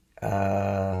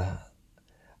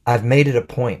 I've made it a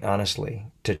point, honestly,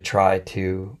 to try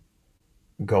to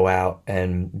go out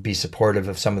and be supportive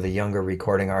of some of the younger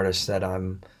recording artists that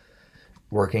I'm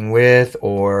working with,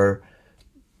 or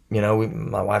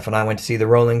my wife and I went to see the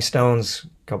Rolling Stones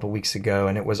a couple of weeks ago,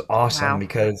 and it was awesome. Wow.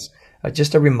 Because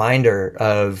just a reminder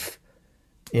of,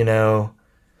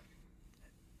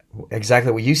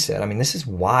 exactly what you said. I mean, this is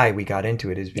why we got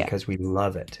into it, is because we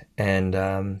love it. And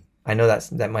I know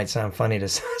that might sound funny to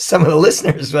some of the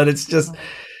listeners, but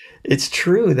it's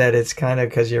true that it's kind of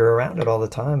because you're around it all the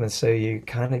time, and so you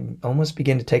kind of almost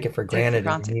begin to take it for Take it for granted, and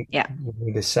granted. Yeah, you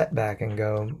need to set back and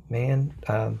go, man,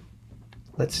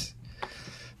 let's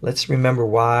let's remember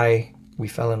why we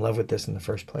fell in love with this in the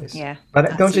first place. yeah, But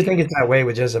don't you absolutely. think it's that way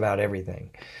with just about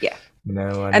everything? Yeah. You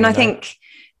know, I And I mean, think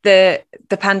the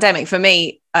pandemic for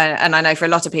me, and I know for a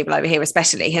lot of people over here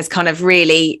especially, has kind of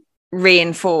really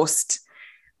reinforced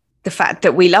the fact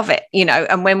that we love it, you know.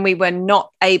 And when we were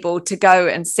not able to go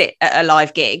and sit at a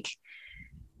live gig,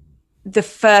 the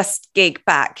first gig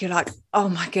back, you're like, oh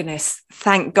my goodness,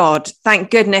 thank God, thank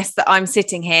goodness that I'm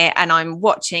sitting here and I'm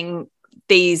watching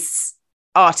these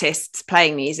artists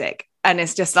playing music. And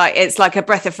it's like a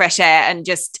breath of fresh air and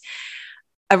just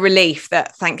a relief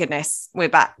that thank goodness we're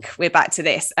back to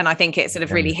this. And I think it sort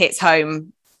of really hits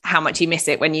home how much you miss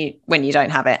it when you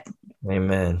don't have it.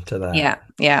 amen to that.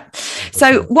 Yeah.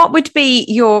 So what would be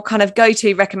your kind of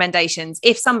go-to recommendations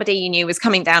if somebody you knew was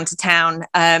coming down to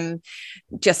town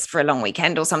just for a long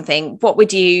weekend or something? What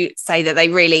would you say that they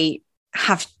really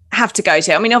have to go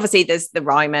to? I mean, obviously there's the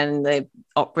Ryman, the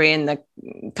Opry and the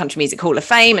Country Music Hall of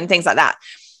Fame and things like that.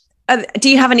 Do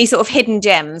you have any sort of hidden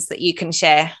gems that you can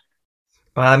share?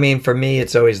 Well, I mean, for me,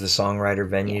 it's always the songwriter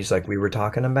venues like we were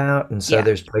talking about. And so Yeah.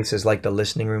 there's places like the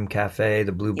Listening Room Cafe,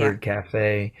 the Bluebird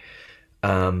Cafe,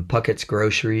 Puckett's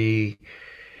Grocery.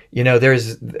 You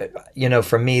know,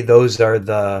 for me, those are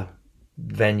the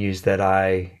venues that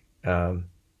I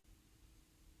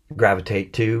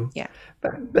gravitate to. Yeah.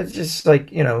 But just like,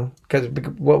 because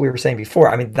what we were saying before,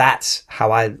 I mean, that's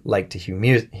how I like to hear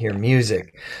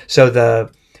music. So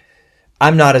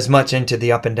I'm not as much into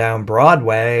the up and down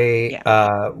Broadway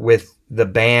with the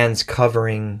bands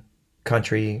covering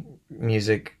country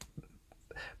music,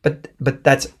 but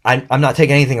I'm not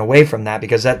taking anything away from that,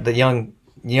 because the young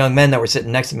men that were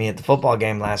sitting next to me at the football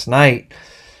game last night,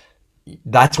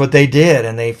 that's what they did,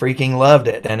 and they freaking loved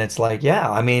it. And it's like, yeah,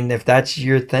 I mean, if that's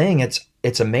your thing,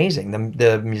 it's amazing.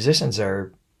 The musicians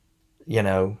are,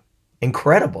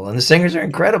 incredible, and the singers are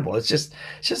incredible. It's just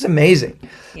amazing.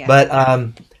 Yeah.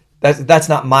 But that's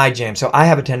not my jam. So I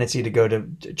have a tendency to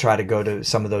try to go to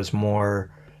some of those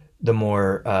the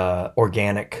more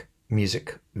organic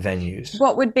music venues.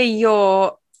 What would be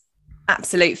your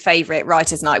absolute favorite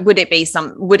writers' night? Would it be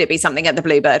something at the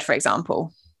Bluebird, for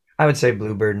example? I would say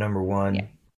Bluebird number one. Yeah.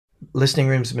 Listening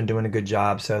Room's been doing a good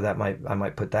job, so I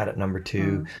might put that at number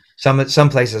two. Some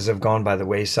places have gone by the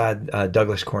wayside.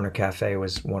 Douglas Corner Cafe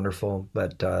was wonderful,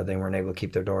 but they weren't able to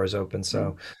keep their doors open.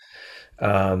 So,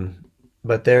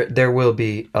 but there will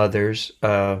be others.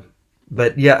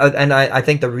 But yeah, and I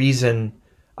think the reason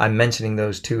I'm mentioning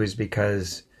those two is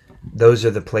because those are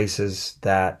the places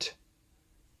that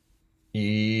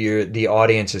the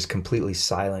audience is completely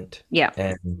silent,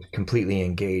 and completely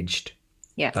engaged,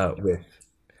 with.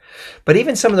 But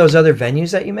even some of those other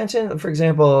venues that you mentioned, for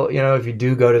example, if you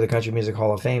do go to the Country Music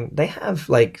Hall of Fame, they have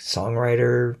like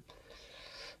songwriter,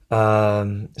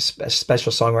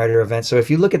 special songwriter events. So if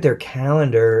you look at their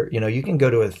calendar, you can go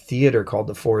to a theater called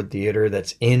the Ford Theater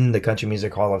that's in the Country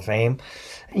Music Hall of Fame,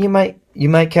 and you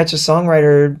might catch a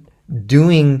songwriter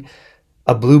doing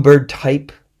a Bluebird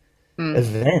type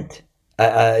event.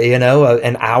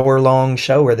 An hour-long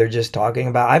show where they're just talking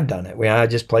about. I've done it. I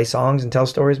just play songs and tell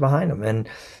stories behind them, and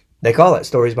they call it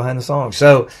stories behind the song.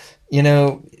 So,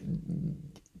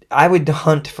 I would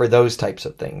hunt for those types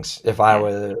of things if I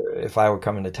were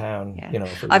coming to town. Yeah.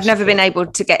 I've never been able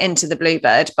to get into the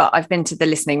Bluebird, but I've been to the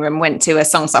Listening Room. Went to a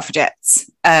Song Suffragettes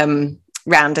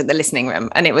round at the Listening Room,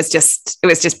 and it was just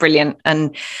brilliant.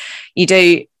 And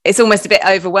it's almost a bit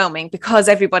overwhelming because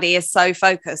everybody is so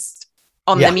focused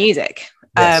on the music.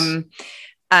 Yes.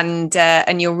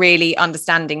 And you're really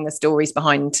understanding the stories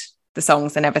behind the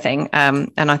songs and everything.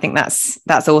 And I think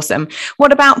that's awesome.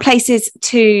 What about places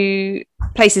to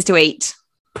eat?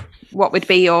 What would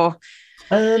be your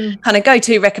kind of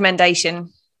go-to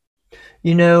recommendation?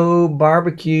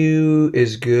 Barbecue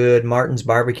is good. Martin's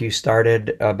Barbecue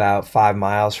started about 5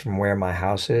 miles from where my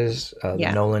house is,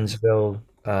 Nolansville.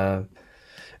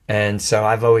 And so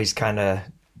I've always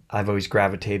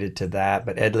gravitated to that,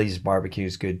 but Edley's Barbecue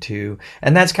is good too.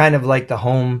 And that's kind of like the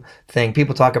home thing.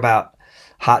 People talk about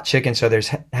hot chicken. So there's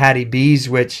Hattie B's,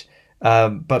 which,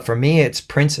 but for me, it's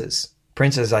Prince's.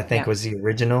 Prince's, I think, was the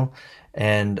original.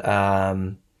 And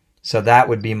so that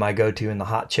would be my go-to in the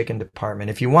hot chicken department.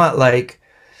 If you want like,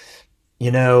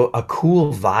 a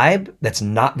cool vibe that's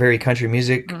not very country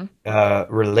music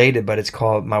related, but it's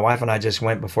called, my wife and I just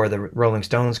went before the Rolling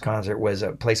Stones concert, was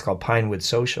a place called Pinewood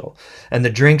Social. And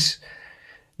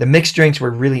the mixed drinks were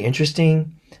really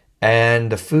interesting.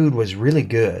 and the food was really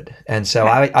good. And so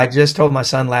I just told my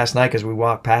son last night because we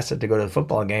walked past it to go to the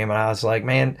football game, and I was like,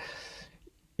 man,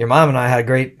 your mom and I had a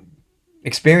great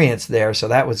experience there, so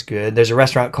that was good. There's a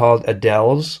restaurant called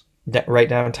Adele's right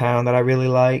downtown that I really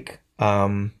like.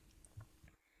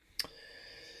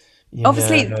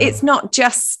 Obviously, it's not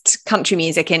just country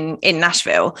music in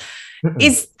Nashville. Mm-mm.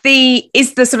 Is the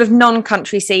sort of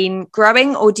non-country scene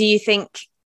growing, or do you think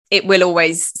it will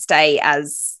always stay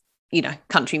as, you know,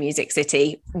 country music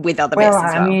city with other bits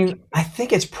as well? I mean, I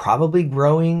think it's probably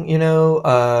growing, you know,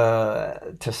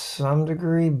 to some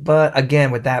degree. But again,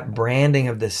 with that branding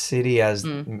of the city as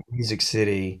Music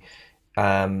City,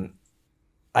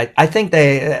 I think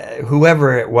they,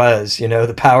 whoever it was, you know,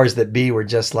 the powers that be were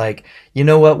just like, you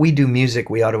know what, we do music,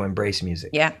 we ought to embrace music.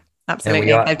 Yeah,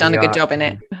 absolutely. They've done a good job in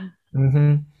it.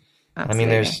 Mm-hmm. Absolutely. I mean,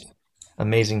 there's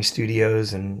amazing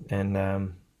studios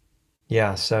and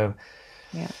yeah, so.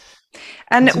 Yeah.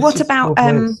 And what about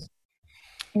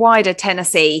wider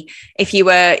Tennessee? If you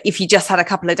just had a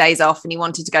couple of days off and you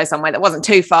wanted to go somewhere that wasn't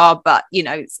too far, but, you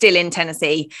know, still in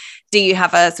Tennessee, do you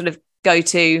have a sort of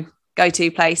go-to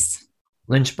place?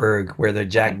 Lynchburg, where the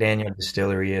Jack Daniel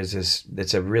distillery is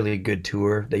it's a really good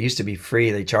tour. They used to be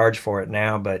free. They charge for it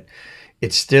now, but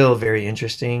it's still very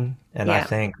interesting and I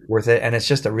think worth it. And it's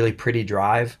just a really pretty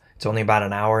drive. It's only about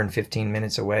an hour and 15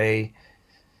 minutes away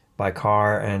by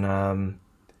car. And,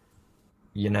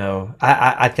 you know,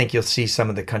 I think you'll see some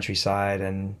of the countryside,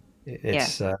 and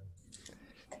it's and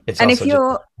if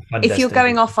you're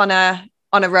going off on a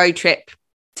road trip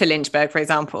to Lynchburg, for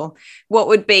example, what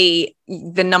would be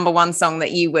the number one song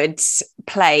that you would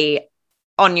play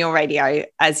on your radio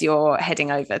as you're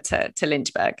heading over to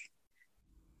Lynchburg?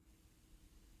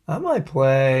 I might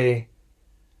play,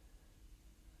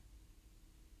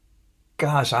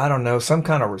 gosh, I don't know, some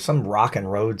rock and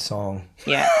road song.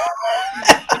 Yeah.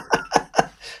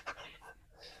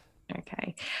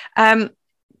 Okay.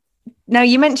 Now,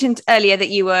 you mentioned earlier that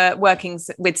you were working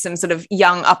with some sort of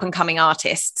young up and coming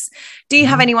artists. Do you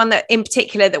have anyone that in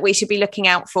particular that we should be looking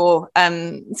out for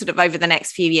sort of over the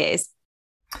next few years?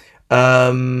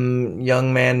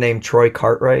 Young man named Troy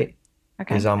Cartwright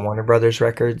is on Warner Brothers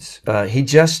Records. He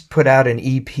just put out an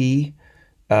EP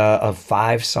of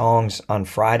 5 songs on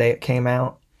Friday. It came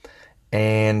out.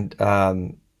 And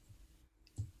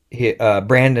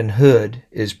Brandon Hood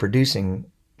is producing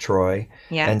Troy.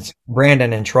 Yeah. And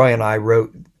Brandon and Troy and I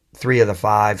wrote 3 of the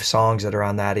 5 songs that are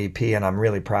on that EP, and I'm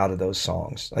really proud of those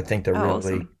songs. I think they're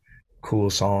really awesome.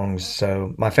 Cool songs.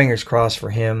 So my fingers crossed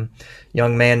for him.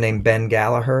 Young man named Ben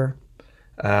Gallagher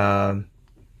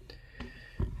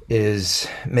is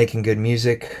making good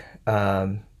music.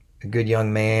 A good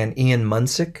young man. Ian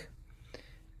Munsick,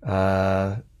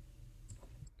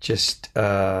 just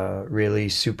really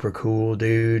super cool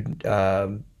dude.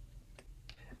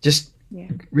 Just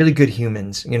really good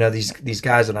humans. You know, these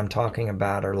guys that I'm talking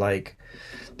about are like,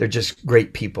 they're just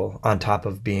great people on top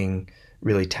of being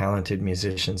really talented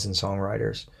musicians and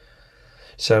songwriters.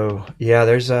 So yeah,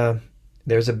 there's a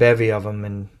bevy of them,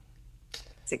 and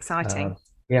it's exciting.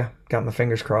 Got my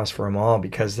fingers crossed for them all,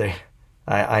 because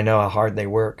I know how hard they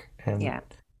work. And yeah,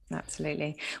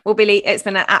 absolutely. Well, Billy, it's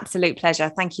been an absolute pleasure.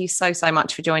 Thank you so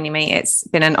much for joining me. It's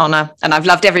been an honor, and I've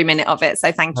loved every minute of it.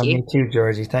 So thank you. Me too,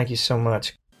 Georgie. Thank you so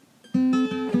much.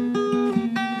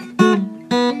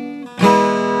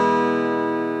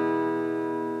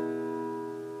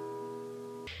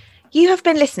 You have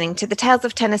been listening to the Tales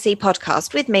of Tennessee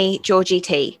podcast with me, Georgie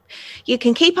T. You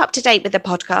can keep up to date with the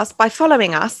podcast by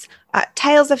following us at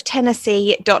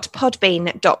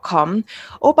talesoftennessee.podbean.com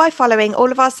or by following all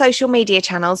of our social media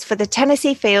channels for the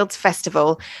Tennessee Fields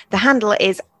Festival. The handle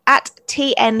is at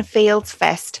TN Fields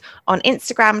Fest on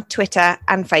Instagram, Twitter,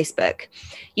 and Facebook.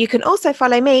 You can also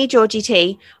follow me, Georgie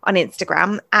T, on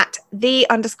Instagram at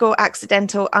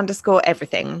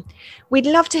 _accidental_everything. We'd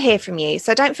love to hear from you,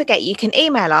 so don't forget you can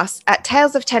email us at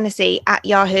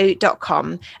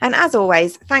talesoftennessee@yahoo.com. And as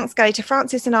always, thanks go to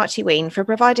Francis and Archie Ween for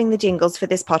providing the jingles for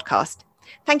this podcast.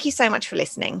 Thank you so much for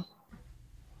listening.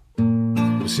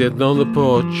 Sitting on the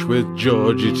porch with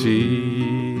Georgie T,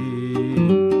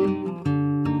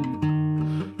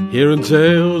 hearing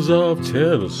tales of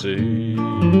Tennessee.